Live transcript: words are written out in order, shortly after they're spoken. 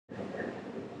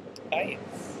Hi.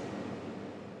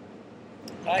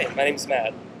 Hi, my name's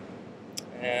Matt,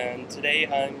 and today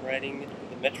I'm riding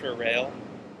the MetroRail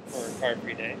for a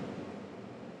car-free day.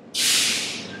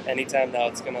 Anytime now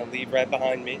it's going to leave right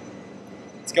behind me.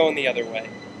 It's going the other way.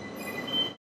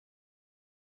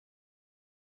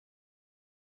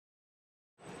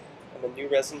 I'm a new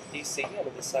resident of DC, and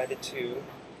I decided to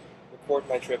record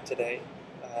my trip today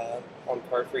on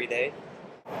car-free day.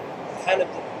 I'm kind of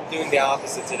doing the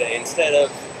opposite today. Instead of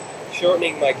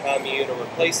shortening my commute or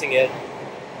replacing it,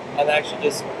 I'm actually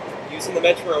just using the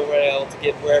MetroRail to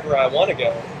get wherever I want to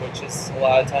go, which is a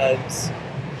lot of times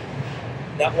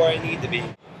not where I need to be.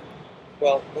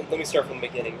 Well, let me start from the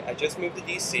beginning. I just moved to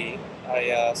DC.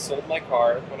 I sold my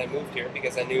car when I moved here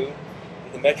because I knew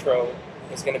that the Metro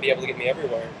was going to be able to get me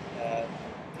everywhere.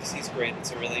 DC's great.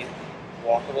 It's a really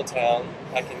walkable town.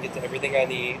 I can get to everything I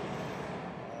need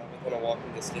within a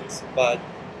walking distance, but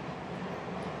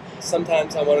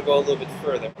sometimes I want to go a little bit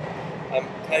further. I'm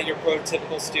kind of your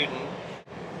prototypical student.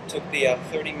 Took the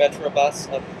 30 Metro bus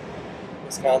up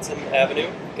Wisconsin Avenue,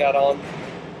 got on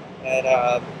at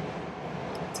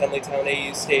Tenleytown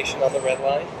AU station on the Red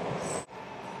Line.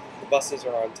 The buses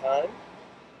are on time,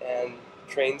 and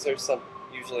trains are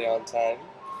usually on time.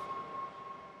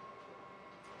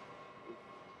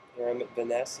 Here I'm at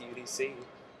Venice, UDC.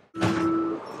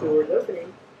 Doors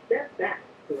opening, step back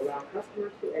to allow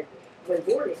customers to exit. When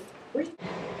boarding, please.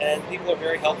 And people are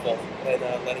very helpful in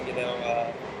letting you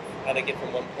know how to get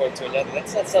from one point to another.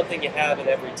 That's not something you have in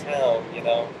every town, you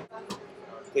know.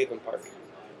 Cleveland Park.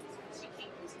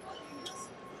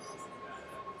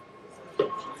 The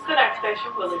next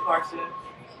station, Willie Parson.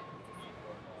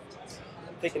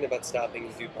 I'm thinking about stopping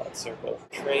in Dupont Circle.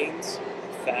 Trains,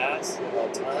 fast, and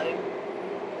on time.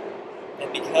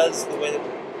 And because the way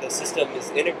that the system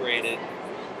is integrated,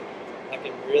 I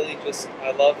can really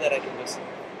I love that I can just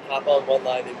hop on one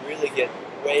line and really get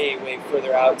way, way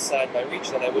further outside my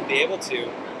reach than I would be able to.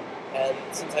 And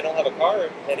since I don't have a car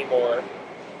anymore,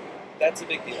 that's a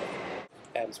big deal.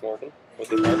 Adams Morgan,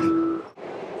 Woodley Park.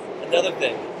 Another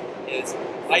thing is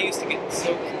I used to get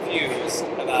so confused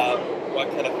about what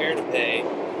kind of fare to pay.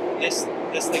 This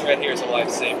thing right here is a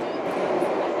lifesaver.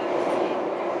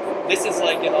 This is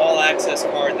like an all-access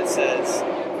card that says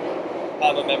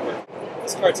I'm a member.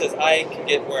 This card says I can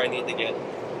get where I need to get.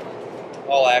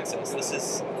 All access. This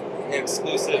is an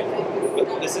exclusive,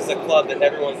 but this is a club that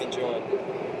everyone can join.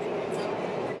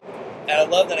 And I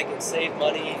love that I can save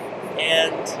money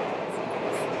and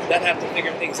not have to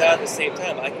figure things out at the same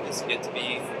time. I can just get to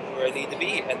be where I need to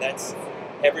be, and that's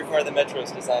every part of the Metro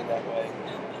is designed that way.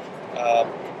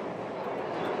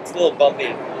 It's a little bumpy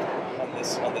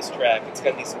on this track. It's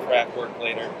going to need some track work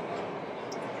later,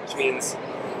 which means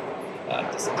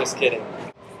just kidding.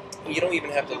 You don't even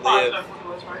have to live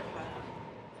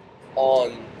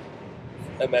on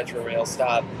a MetroRail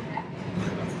stop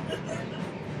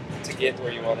to get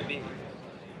where you want to be.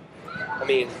 I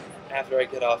mean, after I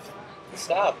get off the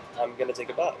stop, I'm going to take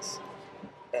a bus.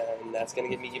 And that's going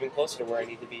to get me even closer to where I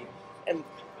need to be. And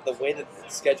the way that the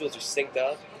schedules are synced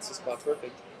up, it's just about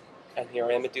perfect. And here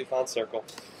I am at Dupont Circle.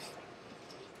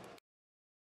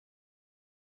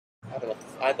 I don't know.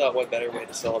 I thought what better way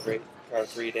to celebrate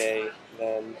Car-Free Day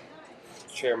than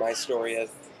share my story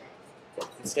of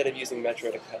instead of using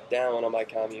Metro to cut down on my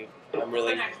commute, I'm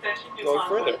really going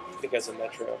further because of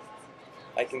Metro.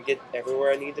 I can get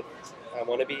everywhere I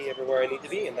want to be everywhere I need to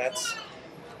be, and that's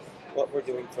what we're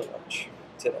doing for lunch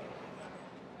today.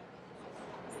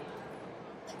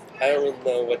 I don't really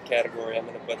know what category I'm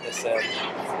going to put this in.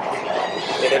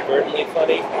 Inadvertently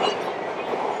funny,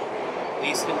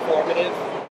 least informative,